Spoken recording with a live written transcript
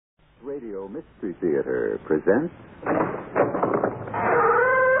Radio Mystery Theater presents...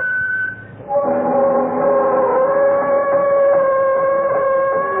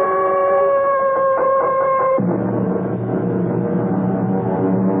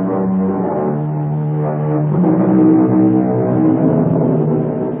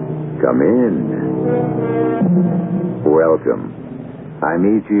 Come in. Welcome.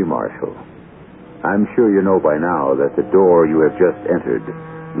 I'm E.G. Marshall. I'm sure you know by now that the door you have just entered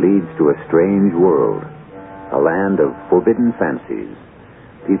leads to a strange world, a land of forbidden fancies,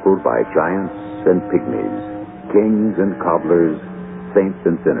 peopled by giants and pygmies, kings and cobblers, saints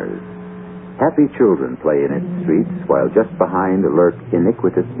and sinners. Happy children play in its streets, while just behind lurk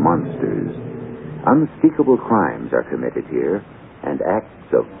iniquitous monsters. Unspeakable crimes are committed here, and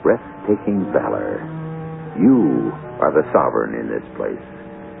acts of breathtaking valor. You are the sovereign in this place.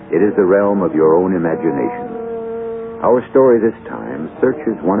 It is the realm of your own imagination. Our story this time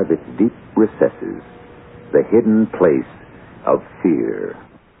searches one of its deep recesses, the hidden place of fear.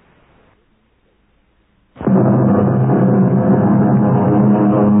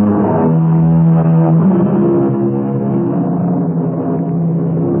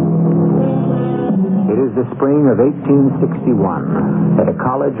 It is the spring of 1861 at a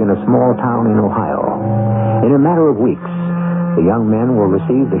college in a small town in Ohio. In a matter of weeks, the young men will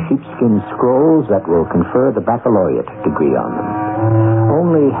receive the sheepskin scrolls that will confer the baccalaureate degree on them.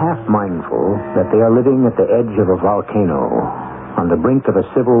 Only half mindful that they are living at the edge of a volcano, on the brink of a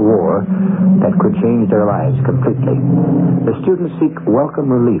civil war that could change their lives completely. The students seek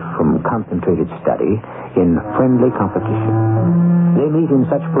welcome relief from concentrated study in friendly competition. They meet in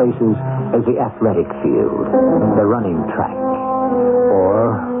such places as the athletic field, the running track,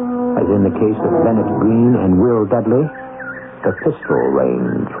 or, as in the case of Bennett Green and Will Dudley, the pistol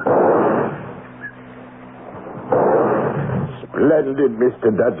range. Splendid, Mr.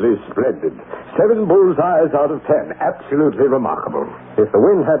 Dudley, splendid. 7 bullseyes out of 10. Absolutely remarkable. If the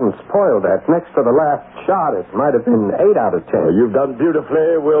wind hadn't spoiled that next to the last shot, it might have been 8 out of 10. Oh, you've done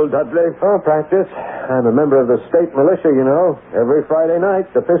beautifully, Will Dudley. Oh, practice. I'm a member of the state militia, you know. Every Friday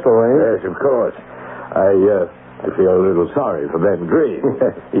night, the pistol range. Yes, of course. I feel a little sorry for Ben Green.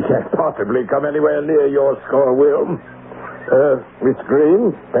 He can't possibly come anywhere near your score, Will. Miss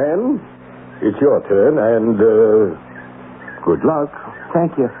Green, Ben, it's your turn, and, good luck.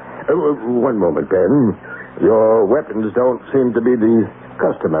 Thank you. One moment, Ben. Your weapons don't seem to be the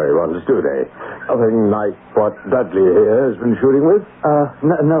customary ones, do they? Nothing like what Dudley here has been shooting with?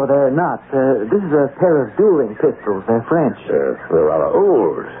 No, they're not. This is a pair of dueling pistols. They're French. They're rather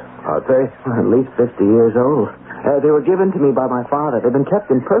old, aren't they? At least 50 years old. They were given to me by my father. They've been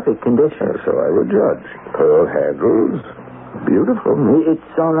kept in perfect condition. So I would judge. Pearl handles. Beautiful.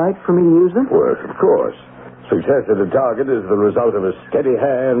 It's all right for me to use them? Well, of course. Success at a target is the result of a steady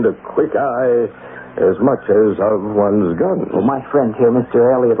hand, a quick eye, as much as of one's gun. Well, my friend here,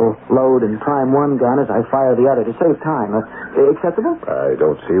 Mr. Elliott, will load and prime one gun as I fire the other to save time. Acceptable? I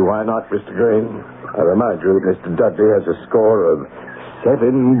don't see why not, Mr. Green. I remind you that Mr. Dudley has a score of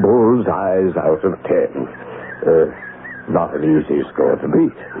 7 bullseyes out of 10. Not an easy score to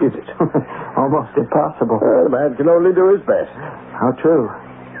beat, is it? Almost impossible. A man can only do his best. How true.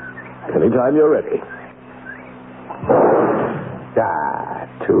 Anytime you're ready.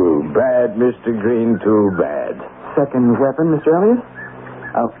 Too bad, Mr. Green, too bad. Second weapon, Mr. Elliott?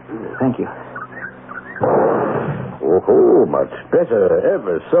 Oh, thank you. Oh, much better,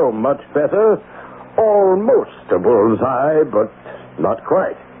 ever so much better. Almost a bullseye, but not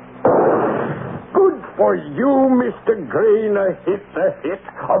quite. Good for you, Mr. Green. A hit,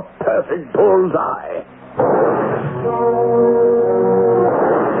 a perfect bullseye.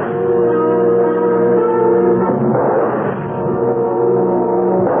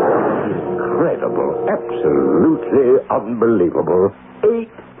 Incredible. Absolutely unbelievable. 8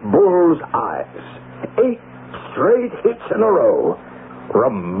 bullseyes. 8 straight hits in a row.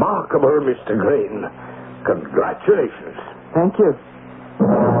 Remarkable, Mr. Green. Congratulations. Thank you.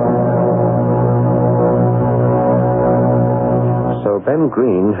 So Ben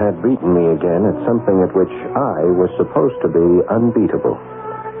Green had beaten me again at something at which I was supposed to be unbeatable.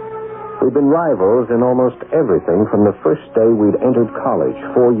 We'd been rivals in almost everything from the first day we'd entered college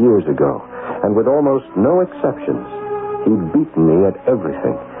 4 years ago, and with almost no exceptions, he'd beaten me at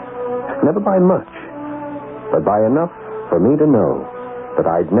everything. Never by much, but by enough for me to know that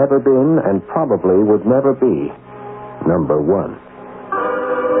I'd never been and probably would never be number 1.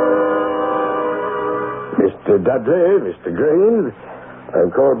 Mr. Dudley, Mr. Green,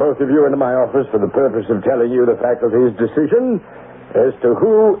 I've called both of you into my office for the purpose of telling you the faculty's decision as to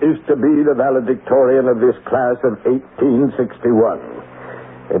who is to be the valedictorian of this class of 1861.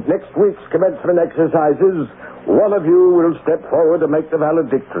 At next week's commencement exercises, one of you will step forward to make the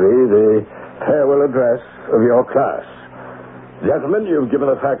valedictory, the farewell address of your class. Gentlemen, you've given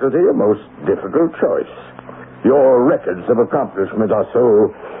the faculty a most difficult choice. Your records of accomplishment are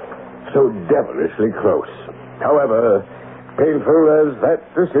so devilishly close. However, painful as that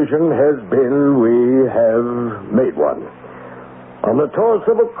decision has been, we have made one. On the toss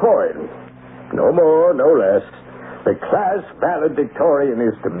of a coin, no more, no less, the class valedictorian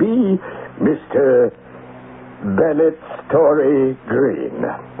is to be Mr. Bennett Story Green.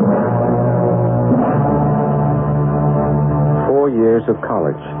 4 years of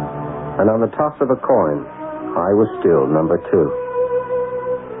college, and on the toss of a coin, I was still number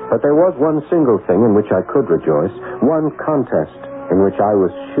 2. But there was one single thing in which I could rejoice, one contest in which I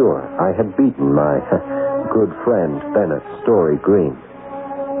was sure I had beaten my good friend Bennett Story Green.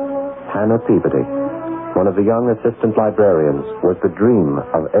 Hannah Peabody, one of the young assistant librarians, was the dream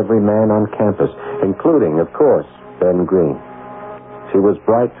of every man on campus, including, of course, Ben Green. She was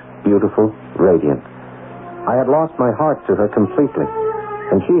bright, beautiful, radiant. I had lost my heart to her completely,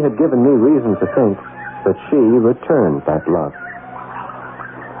 and she had given me reason to think that she returned that love.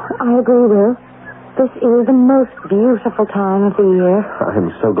 I agree, Will. This is the most beautiful time of the year.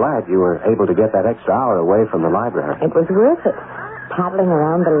 I'm so glad you were able to get that extra hour away from the library. It was worth it. Paddling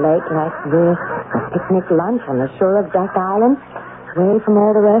around the lake like this, a picnic lunch on the shore of Duck Island, away from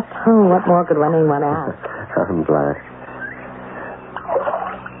all the rest. Oh, what more could anyone ask? I'm glad.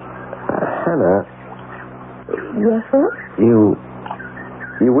 Hannah... Yes, Will?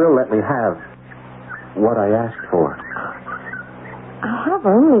 You will let me have what I asked for. I have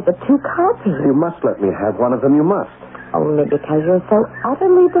only the 2 copies. You must let me have one of them. You must. Only because you're so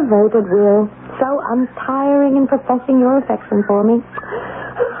utterly devoted, Will. So untiring in professing your affection for me.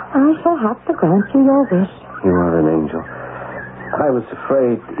 I shall have to grant you your wish. You are an angel. I was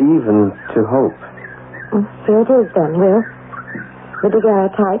afraid even to hope. Here it is, then, Will. The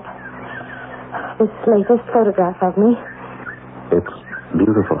daguerreotype. This latest photograph of me. It's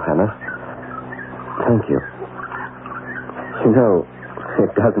beautiful, Hannah. Thank you. You know,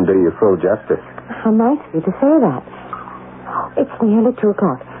 it doesn't do you full justice. How nice of you to say that. It's nearly 2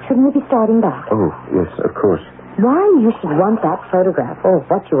 o'clock. Shouldn't we be starting back? Oh, yes, of course. Why you should want that photograph, or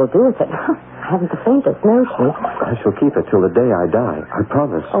what you will do with it, I haven't the faintest notion. I shall keep it till the day I die. I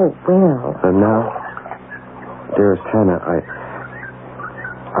promise. Oh, Will. And now, dearest Hannah,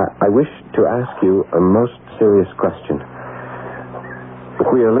 I wish to ask you a most serious question.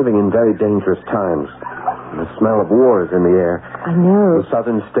 We are living in very dangerous times. The smell of war is in the air. I know. The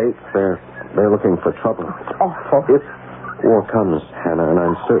southern states, they're looking for trouble. It's awful. If war comes, Hannah, and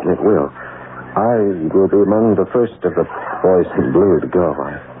I'm certain it will, I will be among the first of the boys in blue to go.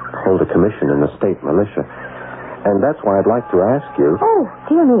 I hold a commission in the state militia. And that's why I'd like to ask you... Oh,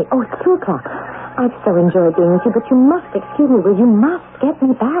 dear me. Oh, it's 2 o'clock. I've so enjoyed being with you, but you must excuse me, Will. You must get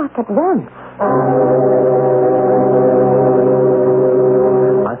me back at once.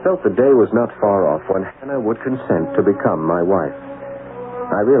 I felt the day was not far off when Hannah would consent to become my wife.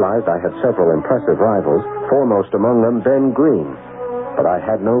 I realized I had several impressive rivals, foremost among them Ben Green. But I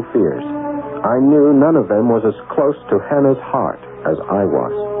had no fears. I knew none of them was as close to Hannah's heart as I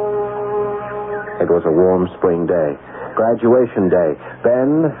was. It was a warm spring day, graduation day.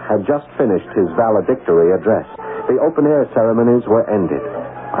 Ben had just finished his valedictory address. The open-air ceremonies were ended.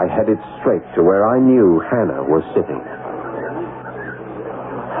 I headed straight to where I knew Hannah was sitting.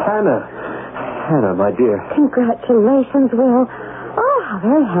 Hannah, my dear. Congratulations, Will. Oh, how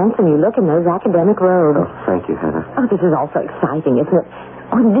very handsome you look in those academic robes. Oh, thank you, Hannah. Oh, this is all so exciting, isn't it?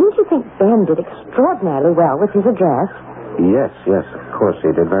 Oh, didn't you think Ben did extraordinarily well with his address? Yes, of course,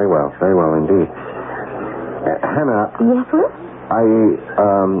 he did very well indeed. Hannah. Yes, Will?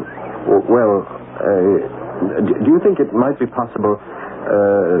 Do you think it might be possible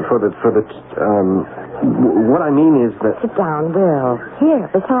what I mean is that... Sit down, Will. Here,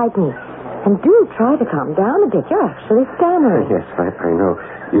 beside me. And do try to calm down a bit. You're actually stammering. Yes, I know.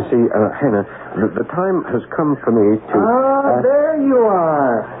 You see, Hannah, the time has come for me to... there you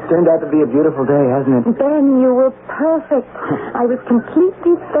are. Turned out to be a beautiful day, hasn't it? Ben, you were perfect. I was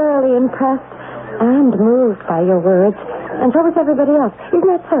completely, thoroughly impressed and moved by your words. And so was everybody else. Isn't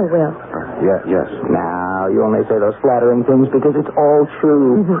that so, Will? Yes. Now, you only say those flattering things because it's all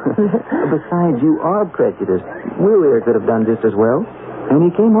true. Besides, you are prejudiced. Will here could have done just as well. And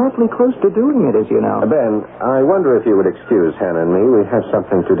he came awfully close to doing it, as you know. Ben, I wonder if you would excuse Hannah and me. We have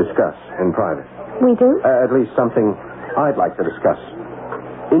something to discuss in private. We do? At least something I'd like to discuss.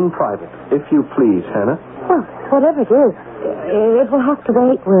 In private, if you please, Hannah. Well, whatever it is, It will have to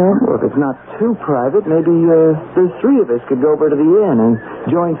wait, Will. Well, if it's not too private, maybe the three of us could go over to the inn and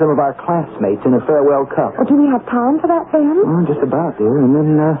join some of our classmates in a farewell cup. Oh, do we have time for that, Ben? Just about, dear. And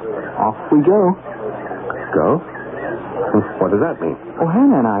then off we go. Go? What does that mean? Oh,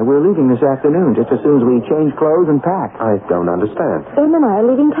 Hannah and I, we're leaving this afternoon just as soon as we change clothes and pack. I don't understand. Ben and I are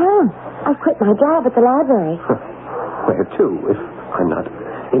leaving town. I've quit my job at the library. Where to, if I'm not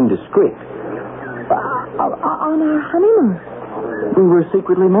indiscreet? On our honeymoon. We were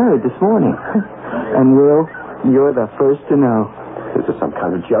secretly married this morning. And, Will, you're the first to know. Is this some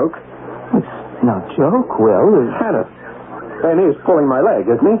kind of joke? It's no joke, Will. Hannah, Ben is pulling my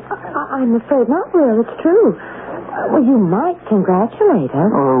leg, isn't he? I'm afraid not, Will. It's true. Well, you might congratulate her.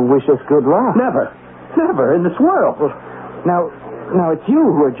 Or wish us good luck. Never. Never in this world. Now it's you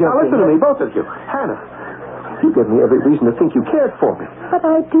who are joking. Now, listen to me, both of you. Hannah, you give me every reason to think you cared for me. But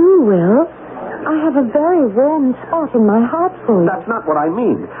I do, Will. I have a very warm spot in my heart for you. That's not what I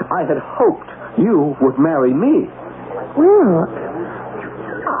mean. I had hoped you would marry me. Will,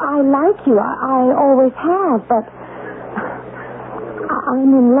 I like you. I always have, but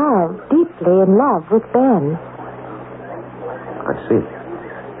I'm in love, deeply in love with Ben. I see.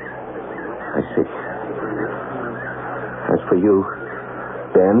 As for you,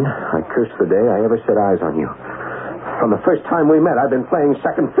 Ben, I curse the day I ever set eyes on you. From the first time we met, I've been playing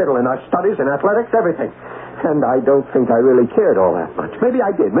second fiddle in our studies and athletics, everything. And I don't think I really cared all that much. Maybe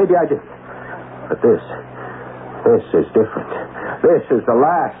I did. But this is different. This is the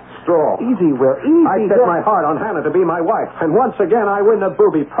last straw. Easy, Will, easy. I set my heart on Hannah to be my wife, and once again I win the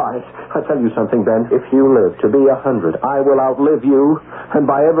booby prize. I tell you something, Ben. If you live to be 100, I will outlive you, and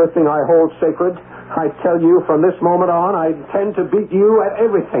by everything I hold sacred, I tell you from this moment on, I intend to beat you at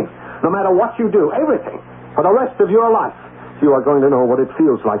everything, no matter what you do, everything. For the rest of your life, you are going to know what it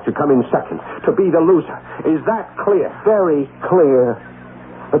feels like to come in second, to be the loser. Is that clear? Very clear.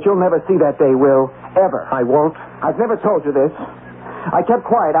 But you'll never see that day, Will. Ever. I won't. I've never told you this. I kept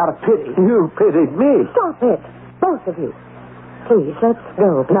quiet out of pity. You pitied me. Stop it, both of you. Please, let's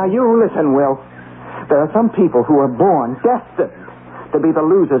go. Now, you listen, Will. There are some people who are born destined to be the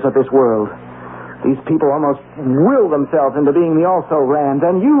losers of this world. These people almost will themselves into being the also-rans,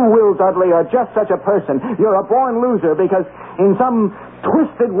 and you, Will Dudley, are just such a person. You're a born loser because in some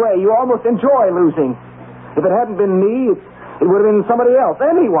twisted way you almost enjoy losing. If it hadn't been me, it would have been somebody else,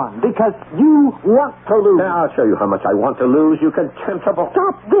 anyone, because you want to lose. Now, I'll show you how much I want to lose, you contemptible...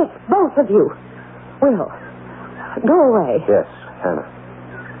 Stop this, both of you. Will, go away. Yes, Hannah.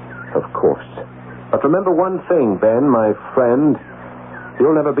 Of course. But remember one thing, Ben, my friend.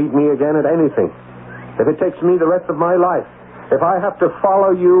 You'll never beat me again at anything. If it takes me the rest of my life, if I have to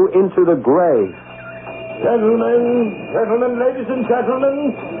follow you into the grave. Gentlemen, ladies and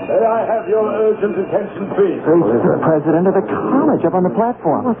gentlemen, may I have your urgent attention, please? He's the president of the college up on the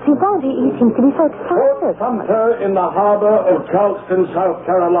platform. What's he want? He seems to be so excited. Fort Sumter in the harbor of Charleston, South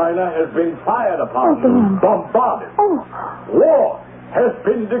Carolina, has been fired upon, bombarded. War has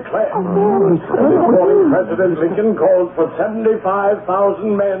been declared. And this morning, President Lincoln called for 75,000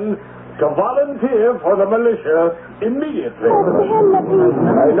 men to volunteer for the militia immediately.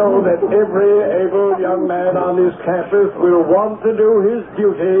 I know that every able young man on this campus will want to do his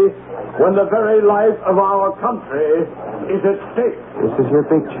duty when the very life of our country is at stake. This is your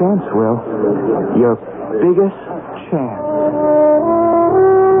big chance, Will. Your biggest chance.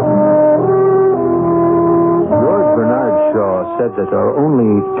 George Bernard Shaw said that there are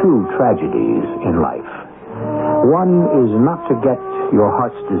only two tragedies in life. One is not to get your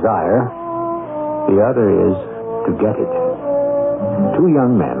heart's desire. The other is to get it. Two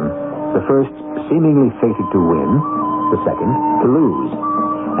young men, the first seemingly fated to win, the second to lose.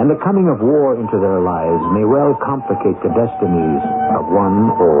 And the coming of war into their lives may well complicate the destinies of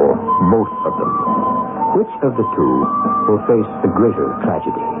one or both of them. Which of the two will face the greater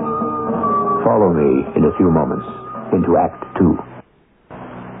tragedy? Follow me in a few moments into Act 2.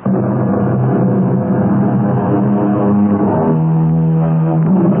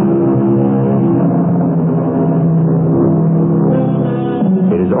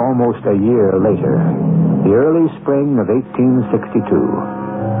 Almost a year later, the early spring of 1862,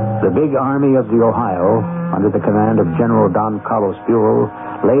 the big army of the Ohio, under the command of General Don Carlos Buell,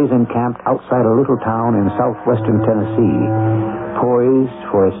 lays encamped outside a little town in southwestern Tennessee, poised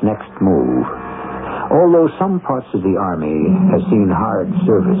for its next move. Although some parts of the army have seen hard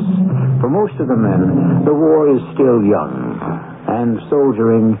service, for most of the men, the war is still young, and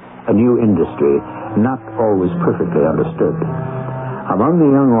soldiering, a new industry, not always perfectly understood. Among the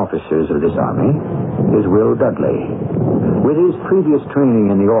young officers of this army is Will Dudley. With his previous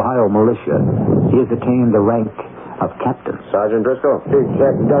training in the Ohio militia, he has attained the rank of captains. Sergeant Driscoll? Hey,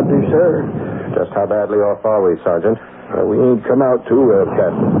 Captain Dudley, sir. Just how badly off are we, Sergeant? We ain't come out too well,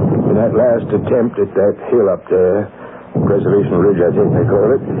 Captain. In that last attempt at that hill up there, Preservation Ridge, I think they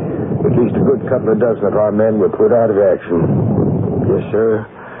call it, at least a good couple of dozen of our men were put out of action. Yes, sir.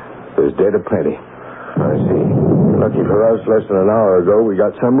 There's dead aplenty. I see. Lucky for us, less than an hour ago, we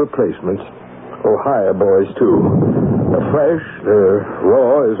got some replacements. Ohio boys, too. They're fresh, they're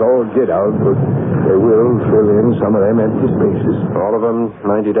raw as all get out, but they will fill in some of them empty spaces. All of them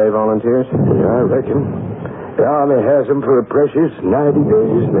 90-day volunteers? Yeah, I reckon. The Army has them for a precious 90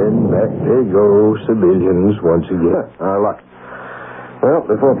 days, then back they go, civilians once again. Our luck. Well,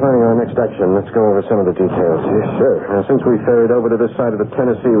 before planning our next action, let's go over some of the details. Yes, sir. Now, since we ferried over to this side of the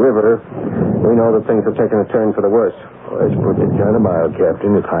Tennessee River, we know that things have taken a turn for the worse. Well, let's put it kind of mild,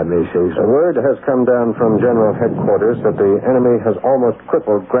 Captain, if I may say so. The word has come down from General Headquarters that the enemy has almost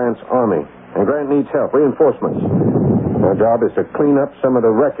crippled Grant's army, and Grant needs help, reinforcements. Our job is to clean up some of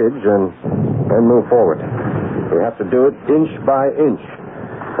the wreckage and move forward. We have to do it inch by inch.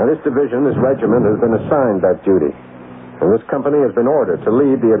 Now, this division, this regiment, has been assigned that duty. And this company has been ordered to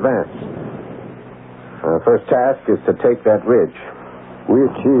lead the advance. Our first task is to take that ridge.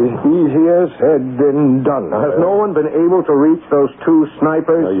 Which is easier said than done. Now, has no one been able to reach those two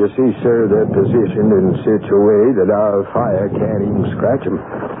snipers? Well, you see, sir, they're positioned in such a way that our fire can't even scratch them.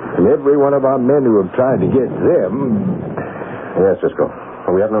 And every one of our men who have tried to get them... Yes, Driscoll.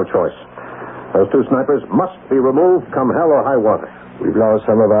 We have no choice. Those two snipers must be removed, come hell or high water. We've lost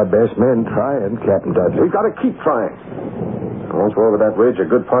some of our best men trying, Captain Dudley. We've got to keep trying. Once we're over that ridge, a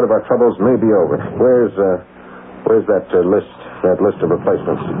good part of our troubles may be over. Where's that list of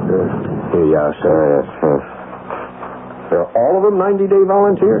replacements? Here you are, sir. Yes. They're all of them 90-day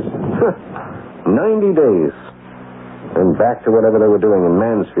volunteers? 90 days. And back to whatever they were doing in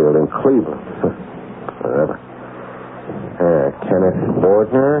Mansfield and Cleveland. Whatever. Kenneth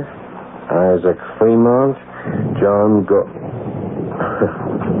Bordner, Isaac Fremont, John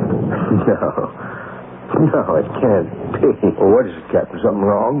No, it can't be. Well, what is it, Captain? Something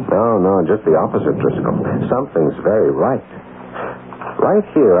wrong? No, just the opposite, Driscoll. Something's very right. Right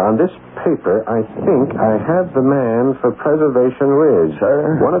here on this paper, I think I have the man for Preservation Ridge.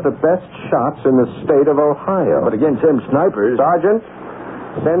 Sir? One of the best shots in the state of Ohio. But against them snipers... Sergeant,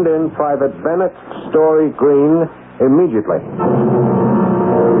 send in Private Bennett Story Green immediately.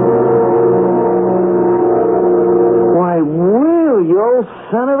 Why, Will, you old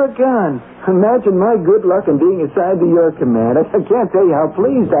son of a gun. Imagine my good luck in being assigned to your command. I can't tell you how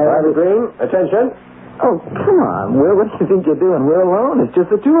pleased I am. Private Green, attention. Oh, come on, Will. What do you think you're doing? We're alone. It's just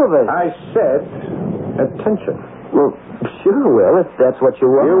the two of us. I said attention. Well, sure, Will, if that's what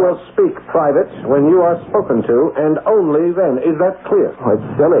you want. You will speak, Private, when you are spoken to, and only then. Is that clear? Oh, it's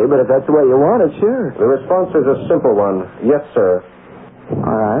silly, but if that's the way you want it, sure. The response is a simple one. Yes, sir.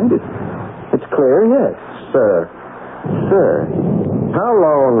 All right. It's clear, yes. Sir. Sir. How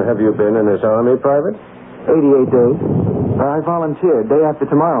long have you been in this army, Private? 88 days. I volunteered. Day after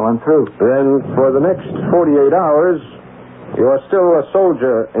tomorrow, I'm through. Then, for the next 48 hours, you are still a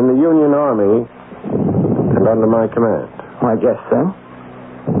soldier in the Union Army and under my command. I guess so.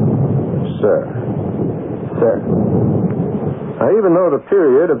 Sir. Sir. Now, even though the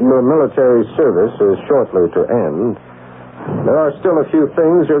period of your military service is shortly to end, there are still a few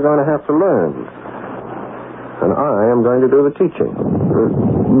things you're going to have to learn. And I am going to do the teaching.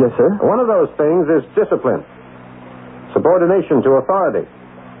 Yes, sir. One of those things is discipline, subordination to authority,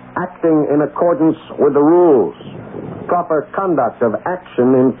 acting in accordance with the rules, proper conduct of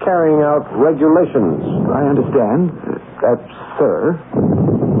action in carrying out regulations. I understand. That's sir.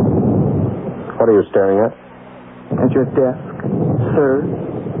 What are you staring at? At your desk, sir.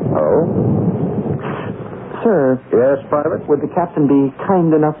 Oh? Sir. Yes, Private? Would the captain be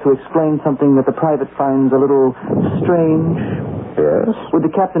kind enough to explain something that the private finds a little strange? Yes? Would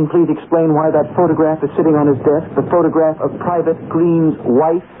the captain please explain why that photograph is sitting on his desk? The photograph of Private Green's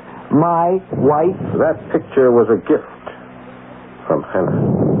wife, my wife? That picture was a gift from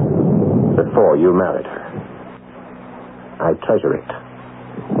Hannah before you married her. I treasure it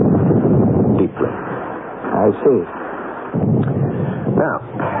deeply. I see. Now,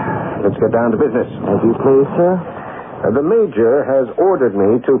 let's get down to business. As you please, sir. The Major has ordered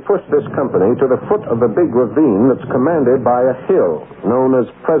me to push this company to the foot of the big ravine that's commanded by a hill known as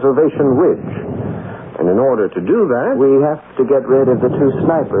Preservation Ridge. And in order to do that... We have to get rid of the two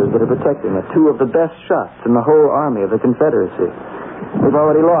snipers that are protecting it. Two of the best shots in the whole army of the Confederacy. We've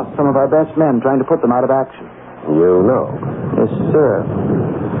already lost some of our best men trying to put them out of action. You know. Yes, sir.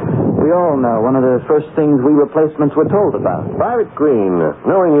 We all know one of the first things we replacements were told about. Private Green,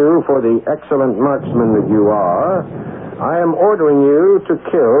 knowing you for the excellent marksman that you are, I am ordering you to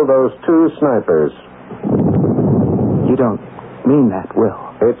kill those 2 snipers. You don't mean that, Will?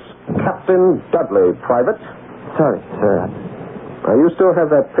 It's Captain Dudley, Private. Sorry, sir. You still have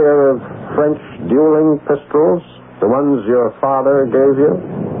that pair of French dueling pistols? The ones your father gave you?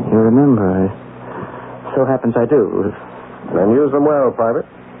 You remember? So happens I do. Then use them well, Private.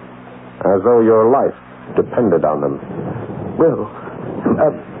 As though your life depended on them. Will,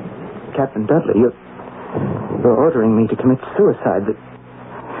 Captain Dudley, you're ordering me to commit suicide.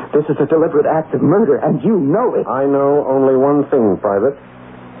 This is a deliberate act of murder, and you know it. I know only one thing, Private.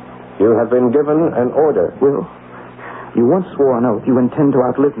 You have been given an order. Will, you once swore on oath you intend to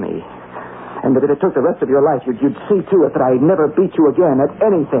outlive me. And that if it took the rest of your life, you'd see to it that I'd never beat you again at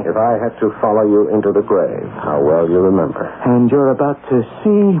anything. If I had to follow you into the grave, how well you remember. And you're about to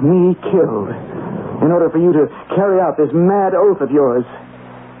see me killed in order for you to carry out this mad oath of yours.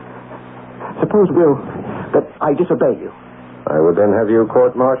 Suppose, Will, that I disobey you. I would then have you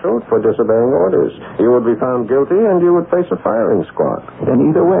court-martialed for disobeying orders. You would be found guilty, and you would face a firing squad. Then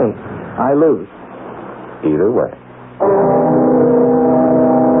either way, I lose. Either way.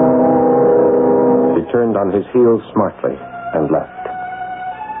 He turned on his heels smartly and left.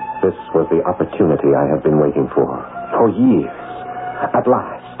 This was the opportunity I have been waiting for years. At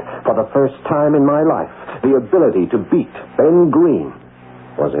last, for the first time in my life, the ability to beat Ben Green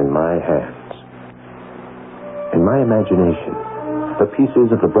was in my hands. In my imagination, the pieces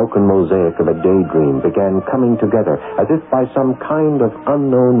of the broken mosaic of a daydream began coming together as if by some kind of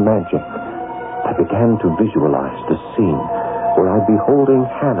unknown magic. I began to visualize the scene where I'd be holding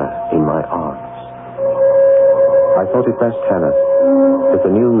Hannah in my arms. I thought it best, Hannah, if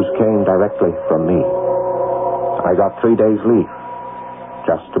the news came directly from me. I got 3 days leave,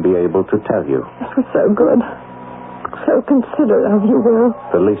 just to be able to tell you. That was so good. So considerate of you, Will.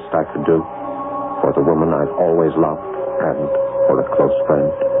 The least I could do for the woman I've always loved and for a close friend.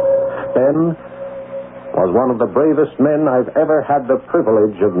 Ben was one of the bravest men I've ever had the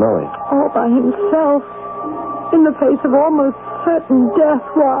privilege of knowing. All by himself, in the face of almost certain death.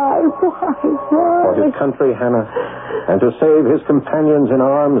 Why? For his country, Hannah, and to save his companions in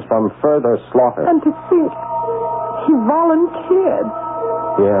arms from further slaughter. And to think he volunteered.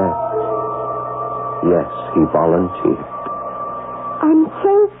 Yes, he volunteered. I'm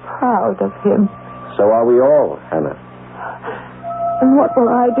so proud of him. So are we all, Hannah. And what will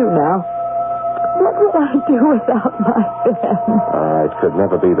I do now? What will I do without my Ben? It could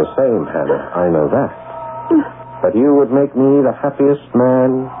never be the same, Hannah. I know that. But you would make me the happiest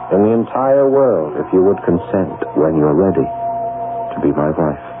man in the entire world if you would consent when you're ready to be my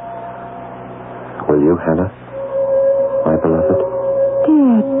wife. Will you, Hannah? My beloved?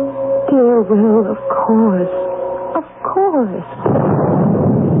 Dear Will, of course. Of course.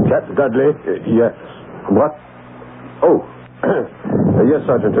 Captain Dudley? Yes. What? Oh. Yes,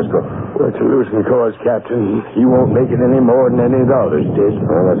 Sergeant Driscoll. Well, it's a losing cause, Captain. You won't make it any more than any of the others did.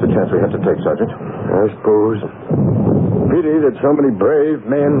 Well, that's a chance we have to take, Sergeant. I suppose. Pity that so many brave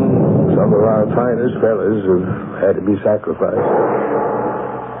men, some of our finest fellas, have had to be sacrificed.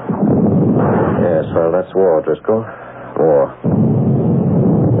 Yes, well, that's war, Driscoll. War.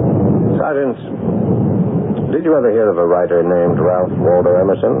 Sergeant, did you ever hear of a writer named Ralph Waldo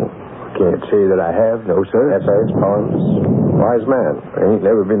Emerson? Can't say that I have, no, sir. Essays, poems, wise man. Ain't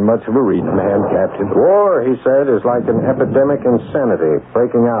never been much of a reading man, Captain. War, he said, is like an epidemic insanity,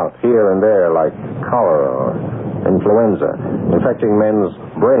 breaking out here and there like cholera or influenza, infecting men's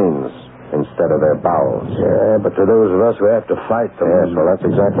brains instead of their bowels. Yeah, but to those of us who have to fight them... Yes, well, that's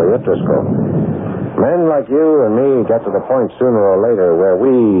exactly it, Driscoll. Men like you and me get to the point sooner or later where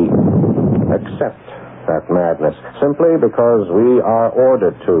we accept that madness simply because we are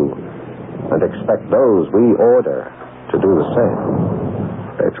ordered to, and expect those we order to do the same.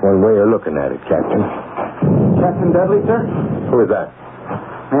 That's one way of looking at it, Captain. Captain Dudley, sir? Who is that?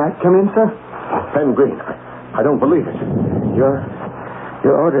 May I come in, sir? Ben Green. I don't believe it. Your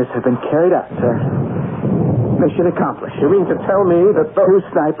orders have been carried out, sir. Mission accomplished. You mean to tell me that Two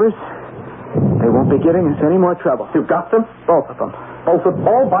snipers? They won't be giving us any more trouble. You got them? Both of them. Both of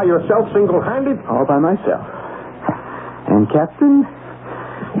all by yourself, single-handed? All by myself. And, Captain,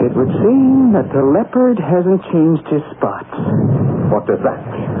 it would seem that the leopard hasn't changed his spots. What does that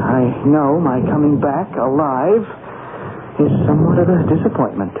mean? I know my coming back alive is somewhat of a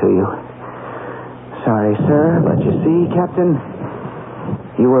disappointment to you. Sorry, sir, but you see, Captain,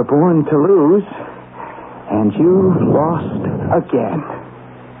 you were born to lose, and you've lost again.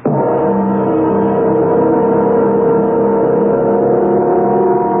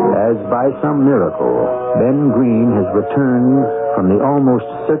 by some miracle, Ben Green has returned from the almost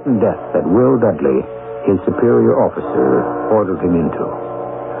certain death that Will Dudley, his superior officer, ordered him into.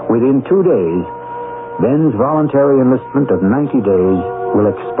 Within 2 days, Ben's voluntary enlistment of 90 days will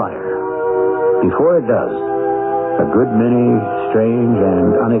expire. Before it does, a good many strange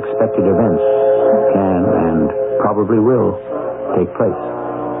and unexpected events can and probably will take place.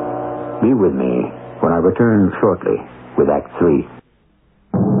 Be with me when I return shortly with Act 3.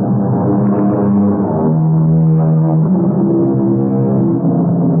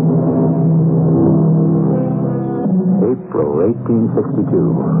 April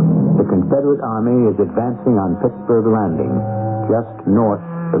 1862. The Confederate Army is advancing on Pittsburgh Landing, just north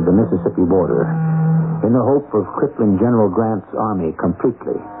of the Mississippi border, in the hope of crippling General Grant's army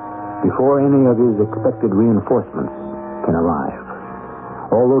completely before any of his expected reinforcements can arrive.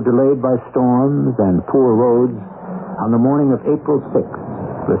 Although delayed by storms and poor roads, on the morning of April 6th,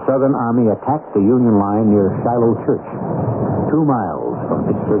 the Southern Army attacked the Union line near Shiloh Church, 2 miles from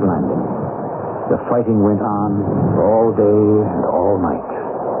Pittsburgh Landing. The fighting went on all day and all night,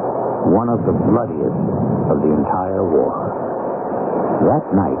 one of the bloodiest of the entire war. That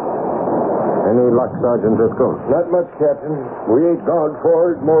night... Any luck, Sergeant Driscoll? Not much, Captain. We ain't gone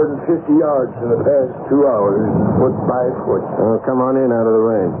forward more than 50 yards in the past 2 hours, foot by foot. Oh, come on in out of the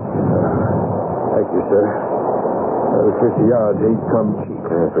rain. Thank you, sir. The 50 yards ain't come cheap.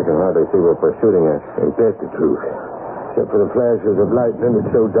 Yes, we can hardly see what we're shooting at. Ain't that the truth? Except for the flashes of lightning,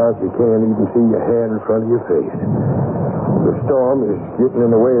 it's so dark you can't even see your hand in front of your face. The storm is getting in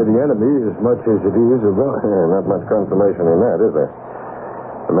the way of the enemy as much as it is of us. Not much consolation in that, is there?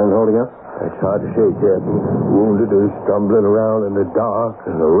 The men holding up? It's hard to say, Captain. Wounded is stumbling around in the dark,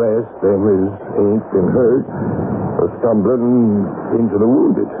 and the rest, them as ain't been hurt, are stumbling into the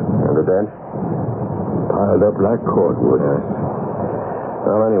wounded. And the dead? Piled up like cordwood.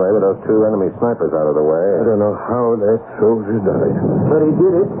 Well, anyway, with those 2 enemy snipers out of the way... I don't know how that soldier died. But he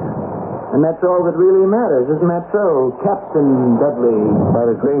did it. And that's all that really matters, isn't that so, Captain Dudley?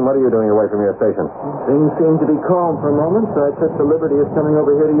 Private Green, what are you doing away from your station? Things seem to be calm for a moment, so I took the liberty of coming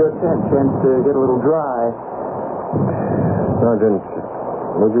over here to your tent. Chance to get a little dry. Sergeant,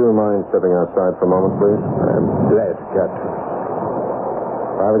 would you mind stepping outside for a moment, please? I'm glad, Captain.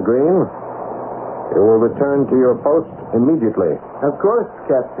 Private Green, you will return to your post immediately. Of course,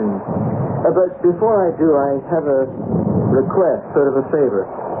 Captain. But before I do, I have a request, sort of a favor.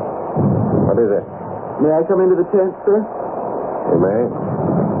 What is it? May I come into the tent, sir? You may.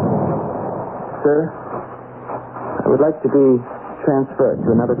 Sir, I would like to be transferred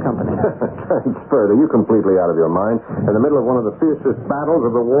to another company. Transferred? Are you completely out of your mind? In the middle of one of the fiercest battles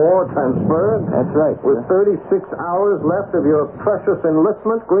of the war, transferred? That's right, sir. With 36 hours left of your precious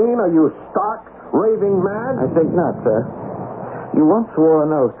enlistment, Green, are you stark, raving mad? I think not, sir. You once swore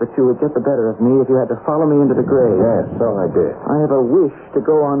an oath that you would get the better of me if you had to follow me into the grave. Yes, so I did. I have a wish to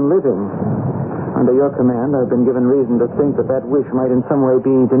go on living. Under your command, I've been given reason to think that wish might in some way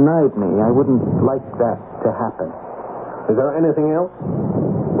be denied me. I wouldn't like that to happen. Is there anything else?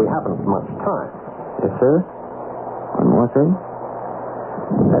 We haven't much time. Yes, sir. One more thing.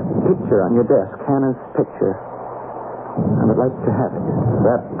 That picture on your desk, Hannah's picture. I would like to have it.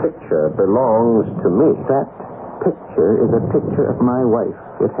 That picture belongs to me. That picture is a picture of my wife.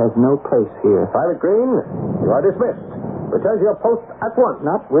 It has no place here. Private Green, you are dismissed. Return to your post at once.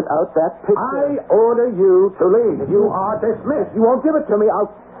 Not without that picture. I order you to leave. You are dismissed. You won't give it to me. I'll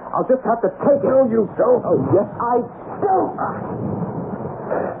just have to take it. No, you don't. Oh, yes, I do.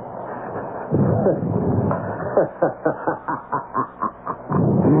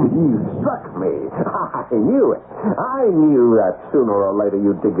 You struck me. I knew it. I knew that sooner or later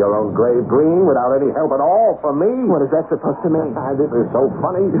you'd dig your own grave, Green, without any help at all from me. What is that supposed to mean? This is so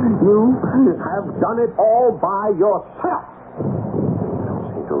funny. You have done it all by yourself. You don't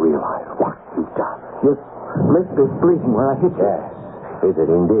seem to realize what you've done. Your lip is bleeding where I hit you. Yes. Is it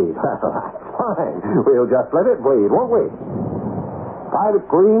indeed? Fine. We'll just let it bleed, won't we? Private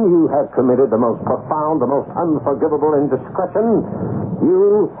Green, you have committed the most profound, the most unforgivable indiscretion.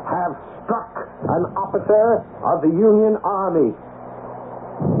 You have struck an officer of the Union Army.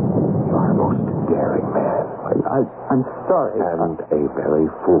 You are a most daring man. I'm sorry. And a very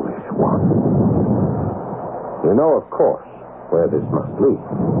foolish one. You know, of course, where this must lead.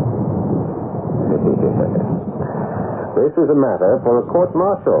 This is a matter for a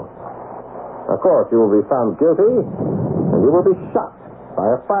court-martial. Of course, you will be found guilty, and you will be shot by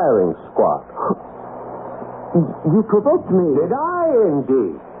a firing squad. You provoked me. Did I,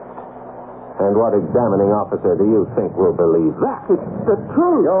 indeed? And what examining officer do you think will believe that? It's the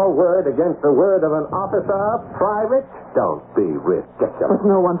truth. Your word against the word of an officer, private? Don't be ridiculous. But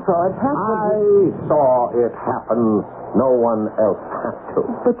no one saw it happen. I saw it happen. No one else had to.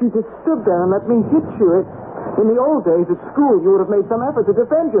 But you just stood there and let me hit you. In the old days at school, you would have made some effort to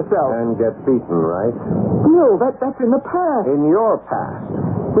defend yourself. And get beaten, right? Bill, that's in the past. In your past.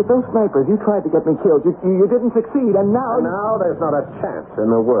 With those snipers, you tried to get me killed. You didn't succeed, and now... Now there's not a chance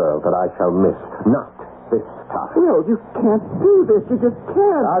in the world that I shall miss. Not this time. Bill, you can't do this. You just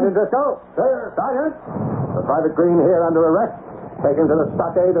can't. Sergeant Driscoll. Sir, Sergeant. Private Green here under arrest. Take him to the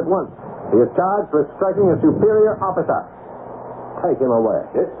stockade at once. He is charged with striking a superior officer. Take him away.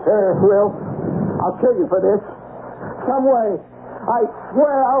 Yes, sir. Will, I'll kill you for this. Some way. I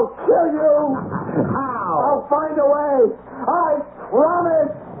swear I'll kill you. How? I'll find a way. I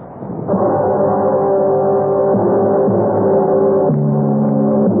promise.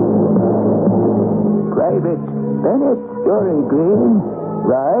 Private Bennett Story Green,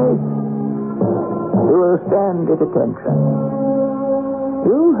 right? You will stand at attention.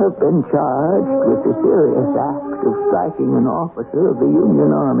 You have been charged with the serious act of striking an officer of the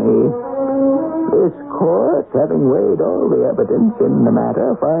Union Army. This court, having weighed all the evidence in the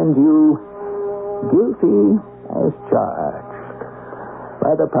matter, finds you guilty as charged.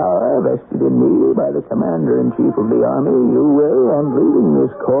 By the power vested in me by the Commander-in-Chief of the Army, you will, on leaving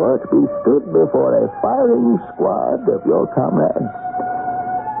this court, be stood before a firing squad of your comrades,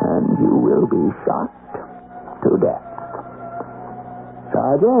 and you will be shot to death.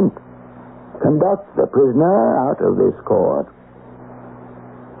 Sergeant, conduct the prisoner out of this court.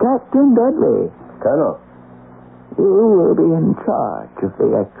 Captain Dudley. Colonel. You will be in charge of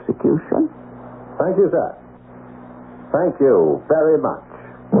the execution. Thank you, sir. Thank you very much.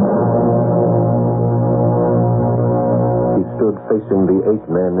 He stood facing the 8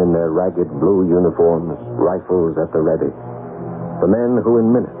 men in their ragged blue uniforms, rifles at the ready. The men who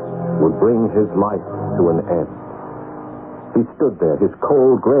in minutes would bring his life to an end. He stood there, his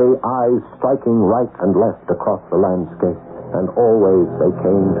cold gray eyes striking right and left across the landscape, and always they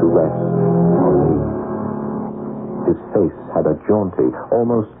came to rest on me. His face had a jaunty,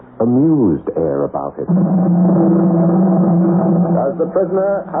 almost amused air about it. Does the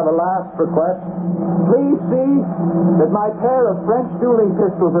prisoner have a last request? Please see that my pair of French dueling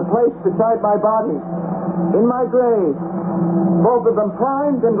pistols are placed beside my body, in my grave, both of them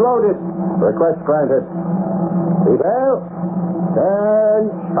primed and loaded. Request granted. Detail,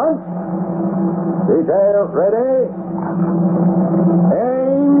 attention. Detail, ready.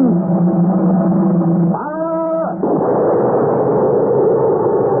 Aim. Fire.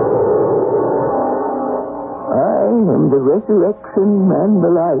 I am the resurrection and the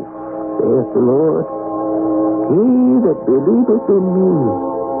life, saith the Lord. He that believeth in me,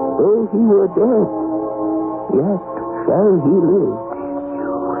 though he were dead, yet shall he live.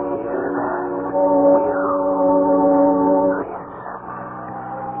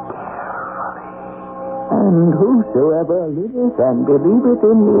 And whosoever liveth and believeth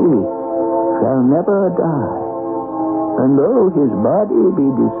in me shall never die. And though his body be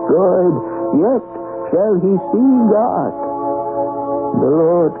destroyed, yet shall he see God. The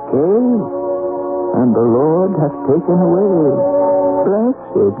Lord came, and the Lord hath taken away.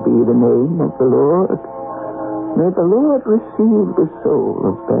 Blessed be the name of the Lord. May the Lord receive the soul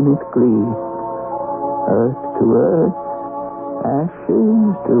of Bennett Green. Earth to earth,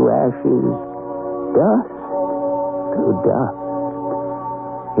 ashes to ashes, dust to dust,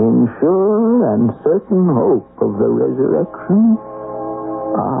 in sure and certain hope of the resurrection.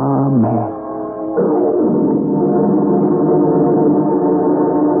 Amen.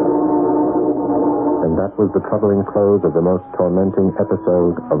 And that was the troubling close of the most tormenting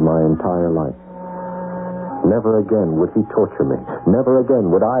episode of my entire life. Never again would he torture me. Never again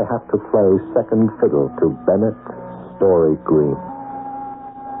would I have to play second fiddle to Bennett Story Green.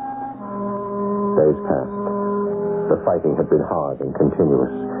 Days passed. The fighting had been hard and continuous.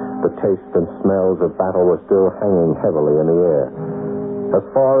 The taste and smells of battle were still hanging heavily in the air. As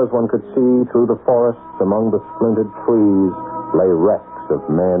far as one could see through the forests among the splintered trees lay wrecks of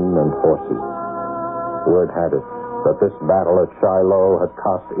men and horses. Word had it that this battle at Shiloh had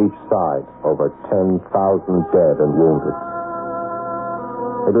cost each side over 10,000 dead and wounded.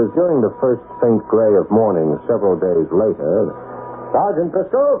 It was during the first faint gray of morning several days later. Sergeant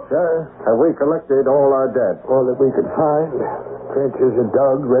Driscoll? Sir? Have we collected all our dead? All that we could find. Trenches are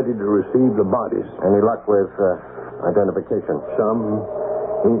dug, ready to receive the bodies. Any luck with identification? Some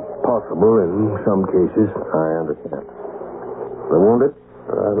impossible in some cases. I understand. The wounded?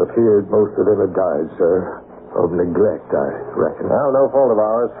 I'm afeard most of them have died, sir. Of neglect, I reckon. Well, no fault of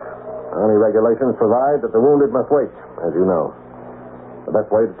ours. Army regulations provide that the wounded must wait, as you know. The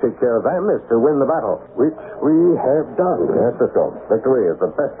best way to take care of them is to win the battle. Which we have done. Yes, Cisco. Victory is the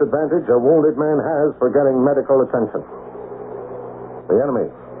best advantage a wounded man has for getting medical attention. The enemy.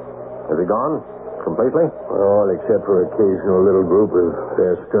 Is he gone? Completely? All except for an occasional little group of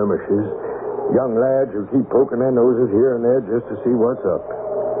their skirmishers. Young lads who keep poking their noses here and there just to see what's up.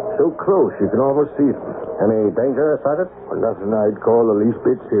 So close you can almost see them. Any danger, Sergeant? Well, nothing I'd call the least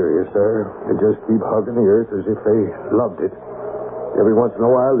bit serious, sir. They just keep hugging the earth as if they loved it. Every once in a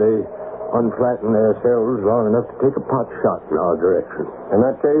while, they unflatten themselves long enough to take a pot shot in our direction. In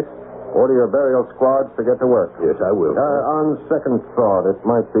that case, order your burial squads to get to work. Yes, I will. On second thought, it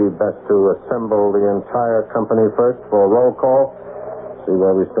might be best to assemble the entire company first for a roll call. See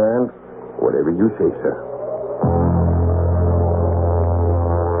where we stand. Whatever you say, sir.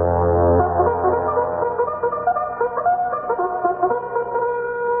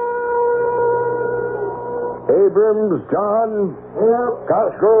 Abrams, John. Here.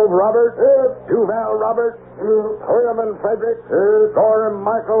 Cosgrove, Robert. Here. Duval, Robert. Here. Hurleman, Frederick. Here. Gorham,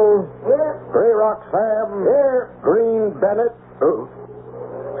 Michael. Here. Grayrock, Sam. Here. Green, Bennett. Oh.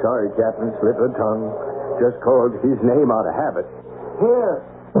 Sorry, Captain. Slip of the tongue. Just called his name out of habit. Here.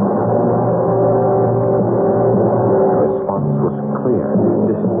 The response was clear,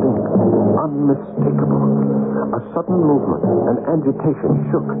 distinct, unmistakable. A sudden movement, an agitation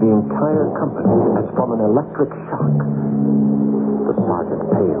shook the entire company as from an electric shock. The sergeant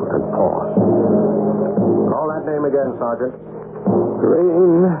paled and paused. Call that name again, Sergeant.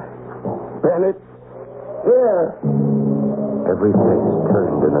 Green. Bennett. Here. Every face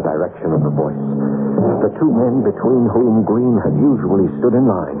turned in the direction of the voice. The two men between whom Green had usually stood in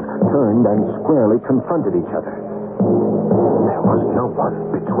line turned and squarely confronted each other. There was no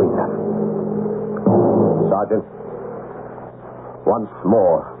one between them. Sergeant, once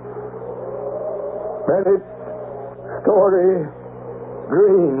more. Bennett. Story.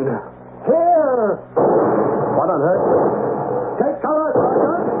 Green. Here. What on earth? Take cover,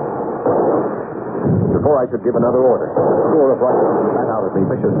 Sergeant. Before I could give another order, a score of rifles spat out at me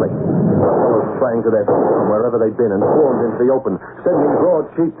viciously. The fellows sprang to their feet from wherever they'd been and swarmed into the open, sending broad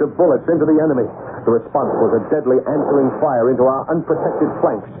sheets of bullets into the enemy. The response was a deadly answering fire into our unprotected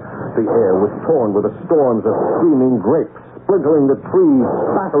flanks. The air was torn with the storms of screaming grapes, splintering the trees,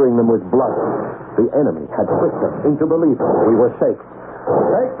 spattering them with blood. The enemy had tricked us into believing we were safe.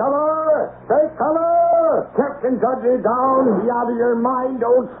 Take cover! Take cover! Captain Dudley down. Be out of your mind.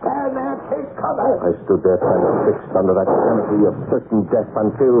 Don't stand there. Take cover. I stood there transfixed under that canopy of certain death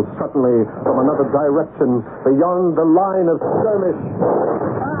until suddenly, from another direction, beyond the line of skirmish...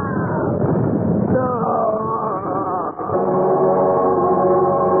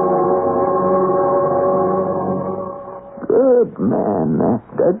 Good man, that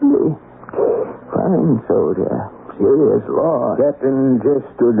Dudley. Fine soldier. Serious loss. Captain just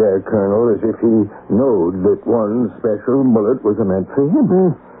stood there, Colonel, as if he knowed that one special bullet was meant for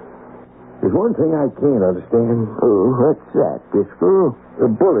him. There's one thing I can't understand. Oh, what's that, Driscoll? The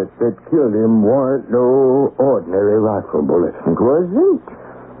bullet that killed him weren't no ordinary rifle bullet. It wasn't?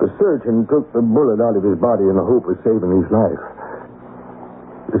 The surgeon took the bullet out of his body in the hope of saving his life.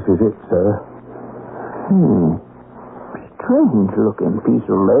 This is it, sir. Strange-looking piece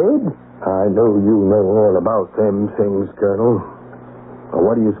of lead. I know you know all about them things, Colonel.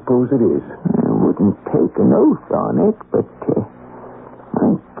 What do you suppose it is? I wouldn't take an oath on it, but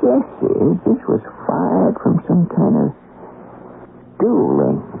my guess is this was fired from some kind of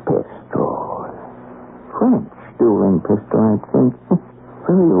dueling pistol. French dueling pistol, I think.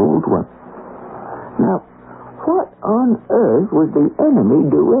 Very old one. Now, what on earth was the enemy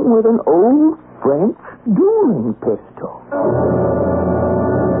doing with an old French dueling pistol?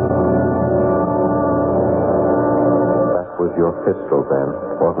 Was your pistol, then,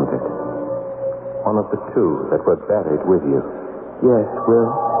 wasn't it? One of the two that were buried with you. Yes,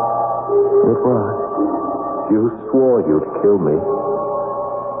 Will. It was. You swore you'd kill me.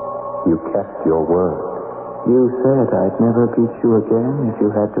 You kept your word. You said I'd never beat you again if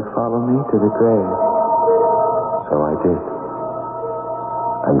you had to follow me to the grave. So I did.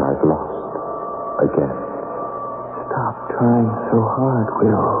 And I've lost again. Stop trying so hard,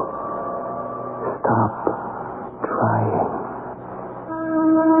 Will. Stop trying.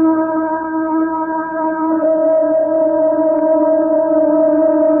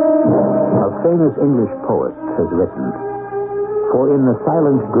 A famous English poet has written, "For in the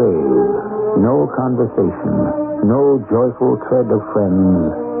silent grave, no conversation, no joyful tread of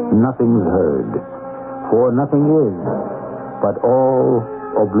friends, nothing's heard. For nothing is, but all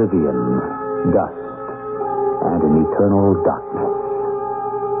oblivion, dust, and an eternal darkness."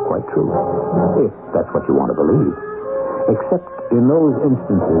 quite true, if that's what you want to believe. Except in those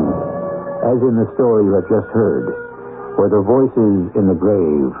instances, as in the story you have just heard, where the voices in the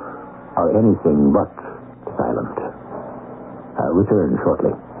grave are anything but silent. I'll return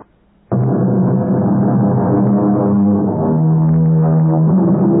shortly.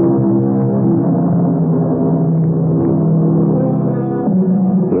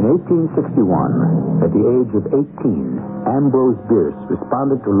 In 1861, at the age of 18, Ambrose Bierce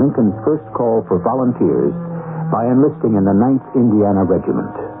responded to Lincoln's first call for volunteers by enlisting in the 9th Indiana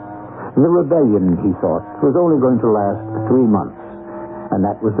Regiment. The rebellion, he thought, was only going to last 3 months, and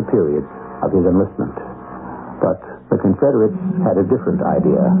that was the period of his enlistment. But the Confederates had a different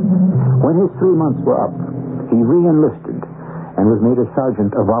idea. When his 3 months were up, he re-enlisted and was made a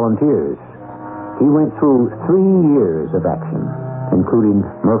sergeant of volunteers. He went through 3 years of action, including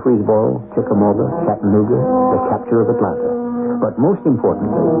Murfreesboro, Chickamauga, Chattanooga, the capture of Atlanta. But most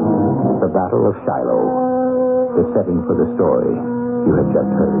importantly, the Battle of Shiloh, the setting for the story you have just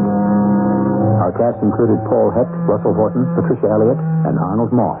heard. Our cast included Paul Hecht, Russell Horton, Patricia Elliott, and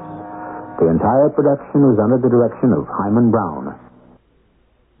Arnold Moss. The entire production was under the direction of Hyman Brown.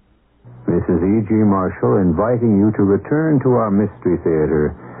 This is E.G. Marshall inviting you to return to our Mystery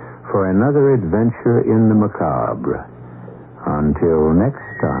Theater for another adventure in the macabre. Until next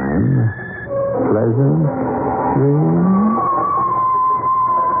time, pleasant dreams.